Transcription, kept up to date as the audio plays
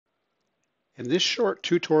In this short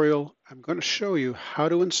tutorial, I'm going to show you how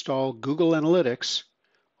to install Google Analytics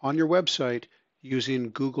on your website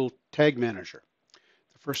using Google Tag Manager.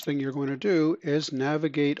 The first thing you're going to do is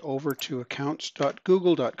navigate over to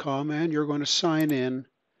accounts.google.com and you're going to sign in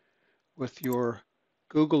with your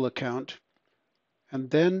Google account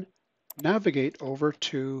and then navigate over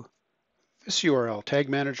to this URL,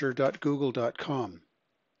 tagmanager.google.com.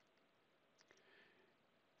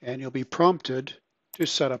 And you'll be prompted to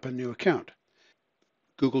set up a new account.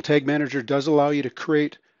 Google Tag Manager does allow you to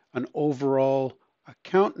create an overall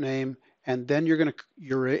account name, and then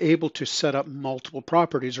you're able to set up multiple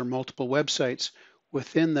properties or multiple websites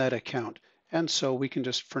within that account. And so we can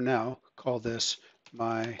just, for now, call this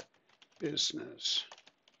My Business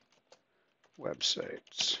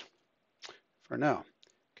Websites. For now,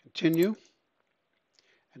 continue.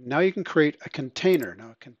 And now you can create a container.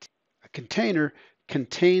 Now, a container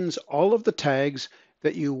contains all of the tags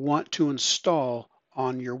that you want to install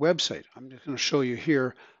on your website. I'm just going to show you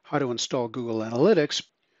here how to install Google Analytics.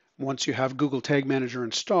 Once you have Google Tag Manager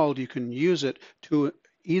installed, you can use it to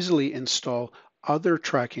easily install other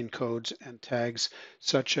tracking codes and tags,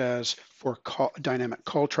 such as for dynamic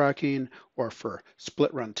call tracking or for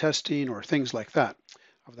split run testing or things like that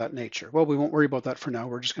of that nature. Well, we won't worry about that for now.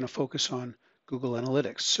 We're just going to focus on Google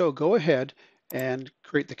Analytics. So go ahead and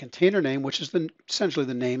create the container name, which is essentially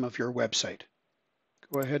the name of your website.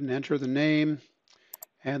 Go ahead and enter the name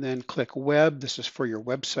and then click Web. This is for your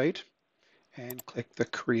website, and click the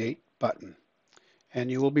Create button.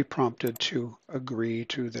 And you will be prompted to agree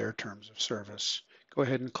to their terms of service. Go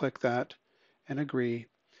ahead and click that and agree.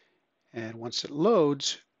 And once it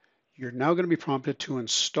loads, you're now going to be prompted to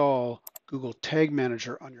install Google Tag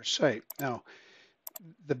Manager on your site. Now,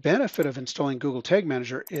 the benefit of installing Google Tag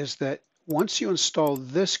Manager is that once you install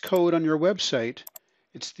this code on your website,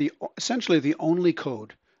 it's essentially the only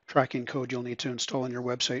tracking code you'll need to install on your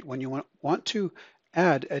website. When you want to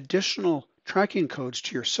add additional tracking codes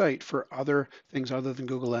to your site for other things other than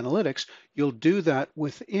Google Analytics, you'll do that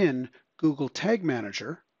within Google Tag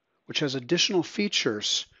Manager, which has additional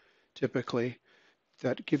features typically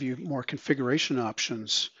that give you more configuration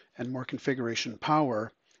options and more configuration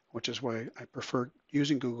power, which is why I prefer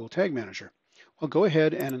using Google Tag Manager. Well, go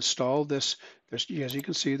ahead and install this. As you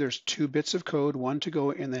can see, there's 2 bits of code, one to go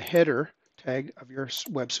in the header tag of your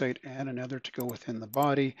website and another to go within the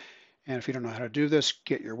body. And if you don't know how to do this,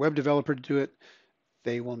 get your web developer to do it.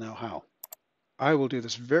 They will know how. I will do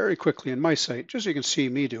this very quickly in my site, just so you can see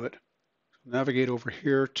me do it. So navigate over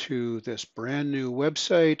here to this brand new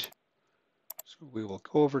website. So we will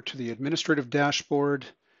go over to the administrative dashboard,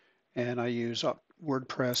 and I use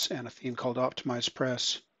WordPress and a theme called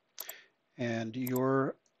OptimizePress. And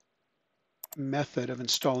your method of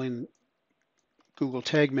installing Google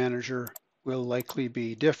Tag Manager will likely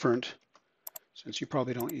be different, since you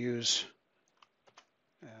probably don't use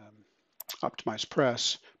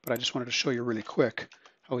OptimizePress, but I just wanted to show you really quick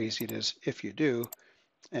how easy it is if you do.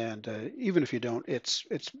 And even if you don't, it's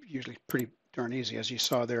usually pretty darn easy. As you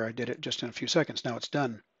saw there, I did it just in a few seconds. Now it's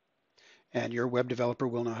done. And your web developer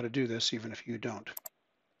will know how to do this, even if you don't.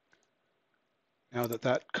 Now that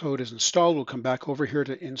that code is installed, we'll come back over here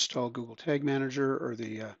to install Google Tag Manager, or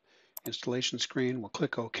the installation screen. We'll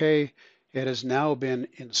click OK. It has now been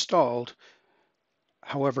installed.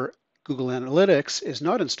 However, Google Analytics is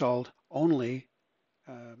not installed, only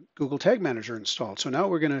Google Tag Manager installed. So now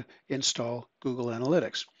we're going to install Google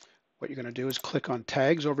Analytics. What you're going to do is click on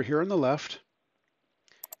Tags over here on the left,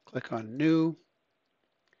 click on New,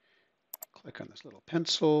 click on this little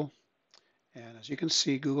pencil, and as you can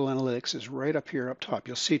see, Google Analytics is right up here up top.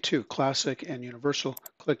 You'll see 2, Classic and Universal.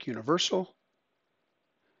 Click Universal,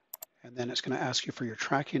 and then it's going to ask you for your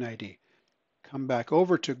tracking ID. Come back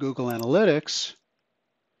over to Google Analytics,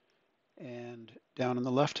 and down on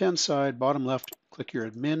the left-hand side, bottom left, click your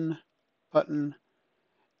Admin button,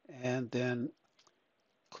 and then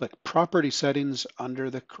click Property Settings under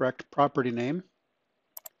the correct property name.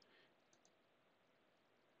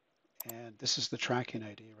 And this is the tracking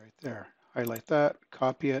ID right there. Highlight that,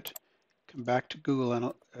 copy it, come back to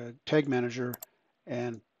Google Tag Manager,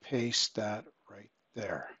 and paste that right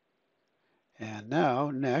there. And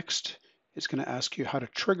now, next, it's going to ask you how to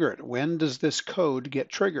trigger it. When does this code get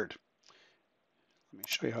triggered? Let me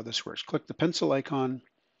show you how this works. Click the pencil icon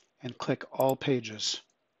and click All Pages,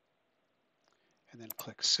 and then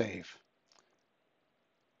click Save,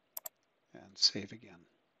 and save again.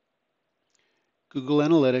 Google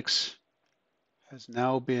Analytics has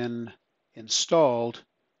now been installed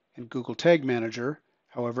in Google Tag Manager.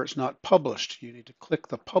 However, it's not published. You need to click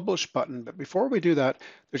the Publish button. But before we do that,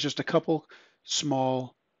 there's just a couple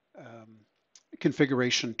small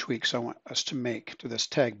configuration tweaks I want us to make to this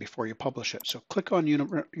tag before you publish it. So click on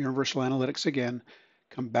Universal Analytics again,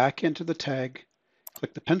 come back into the tag,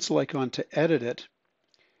 click the pencil icon to edit it,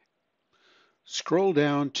 scroll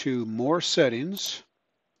down to More Settings,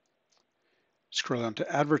 scroll down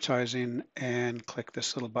to Advertising, and click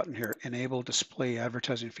this little button here, Enable Display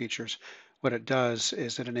Advertising Features. What it does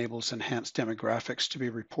is it enables enhanced demographics to be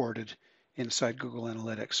reported inside Google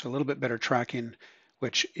Analytics. So a little bit better tracking,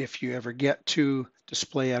 which if you ever get to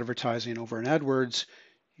display advertising over in AdWords,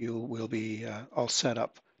 you will be all set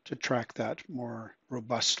up to track that more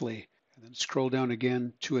robustly. And then scroll down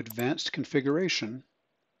again to Advanced Configuration.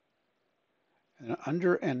 And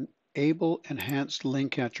under Enable Enhanced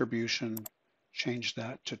Link Attribution, change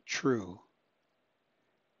that to True.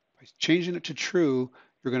 By changing it to True,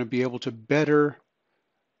 you're going to be able to better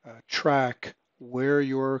track where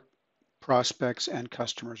your prospects and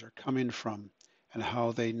customers are coming from and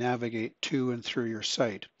how they navigate to and through your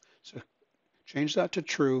site. So change that to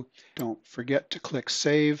True. Don't forget to click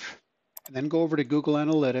Save, and then go over to Google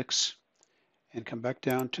Analytics and come back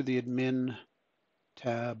down to the Admin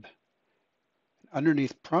tab.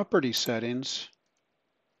 Underneath Property Settings,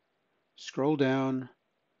 scroll down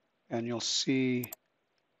and you'll see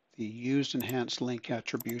the Used Enhanced Link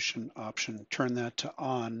Attribution option. Turn that to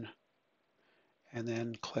On and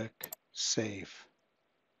then click Save.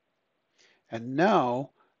 And now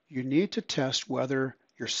you need to test whether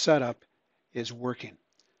your setup is working.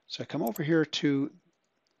 So come over here to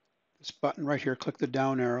this button right here, click the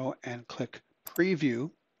down arrow and click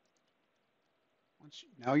Preview.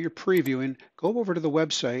 Now you're previewing, go over to the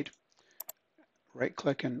website, right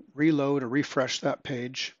click and reload or refresh that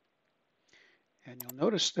page. And you'll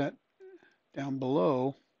notice that down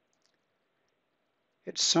below,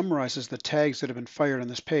 it summarizes the tags that have been fired on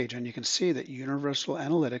this page. And you can see that Universal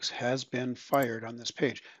Analytics has been fired on this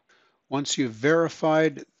page. Once you've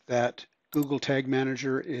verified that Google Tag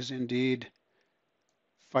Manager is indeed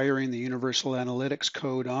firing the Universal Analytics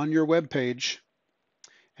code on your web page,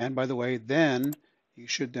 and by the way, then you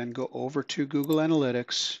should then go over to Google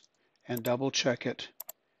Analytics and double check it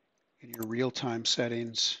in your real-time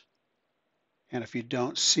settings. And if you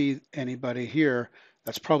don't see anybody here,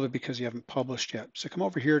 that's probably because you haven't published yet. So come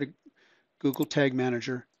over here to Google Tag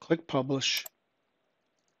Manager, click Publish,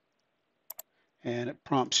 and it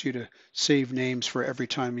prompts you to save names for every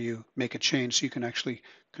time you make a change so you can actually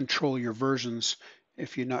control your versions.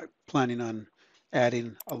 If you're not planning on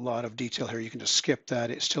adding a lot of detail here, you can just skip that.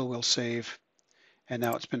 It still will save. And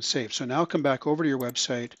now it's been saved. So now come back over to your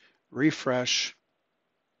website, refresh,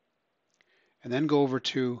 and then go over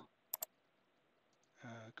to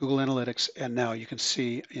Google Analytics, and now you can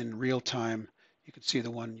see in real time, you can see the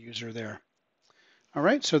one user there. All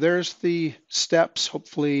right, so there's the steps.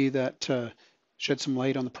 Hopefully that shed some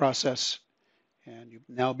light on the process, and you'll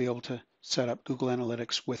now be able to set up Google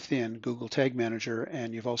Analytics within Google Tag Manager,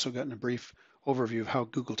 and you've also gotten a brief overview of how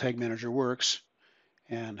Google Tag Manager works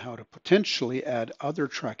and how to potentially add other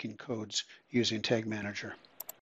tracking codes using Tag Manager.